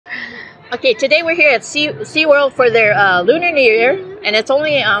Okay, today we're here at SeaWorld for their Lunar New Year, and it's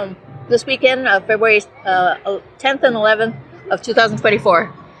only this weekend, February 10th and 11th of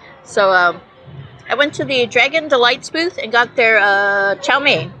 2024. So I went to the Dragon Delights booth and got their Chow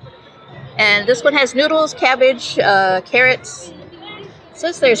Mein. And this one has noodles, cabbage, carrots.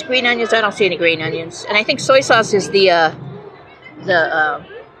 Since there's green onions, I don't see any green onions. And I think soy sauce is the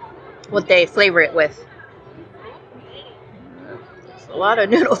what they flavor it with. There's a lot of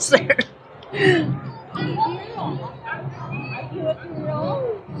noodles there. Yes.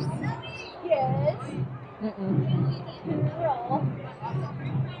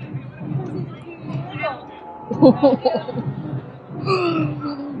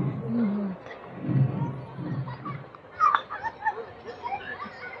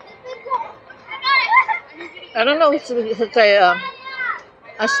 I don't know since I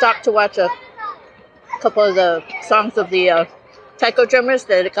stopped to watch a couple of the songs of the taiko drummers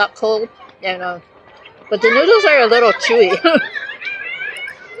that it got cold, and but the noodles are a little chewy.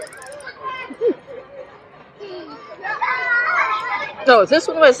 So this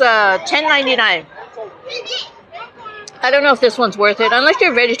one was $10.99. I don't know if this one's worth it. Unless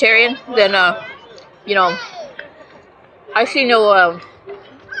you're vegetarian, then you know, I see no.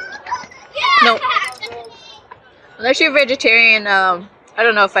 Unless you're vegetarian, I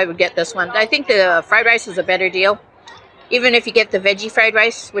don't know if I would get this one. I think the fried rice is a better deal. Even if you get the veggie fried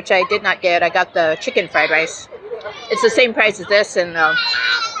rice, which I did not get, I got the chicken fried rice. It's the same price as this, and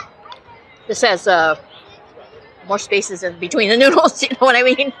this has more spaces in between the noodles. You know what I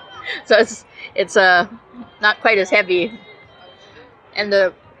mean? So it's not quite as heavy. And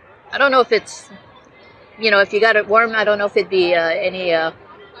I don't know if it's, you know, if you got it warm, I don't know if it'd be any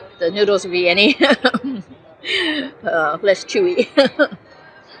the noodles would be any less chewy.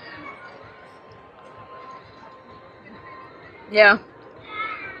 Yeah,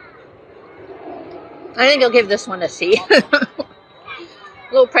 I think I'll give this one a C. A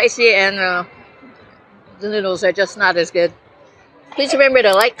little pricey, and the noodles are just not as good. Please remember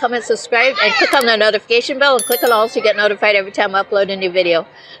to like, comment, subscribe, and click on the notification bell, and click on all so you get notified every time I upload a new video.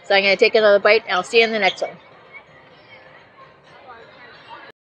 So I'm going to take another bite, and I'll see you in the next one.